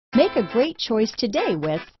Make a great choice today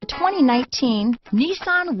with the 2019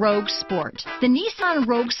 Nissan Rogue Sport. The Nissan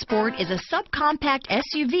Rogue Sport is a subcompact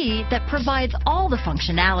SUV that provides all the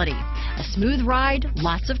functionality. A smooth ride,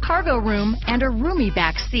 lots of cargo room, and a roomy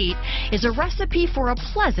back seat is a recipe for a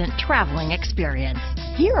pleasant traveling experience.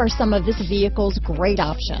 Here are some of this vehicle's great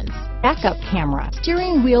options: backup camera,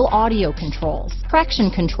 steering wheel audio controls,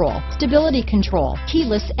 traction control, stability control,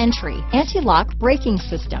 keyless entry, anti-lock braking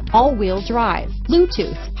system, all-wheel drive,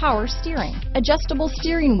 Bluetooth, power steering, adjustable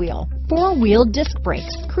steering wheel, four-wheel disc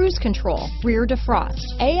brakes, cruise control, rear defrost,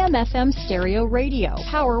 AM/FM stereo radio,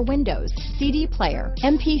 power windows, CD player,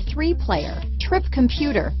 MP3 player, trip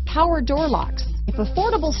computer, power door locks. If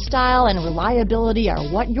affordable style and reliability are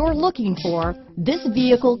what you're looking for, this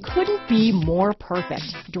vehicle couldn't be more perfect.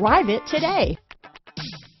 Drive it today.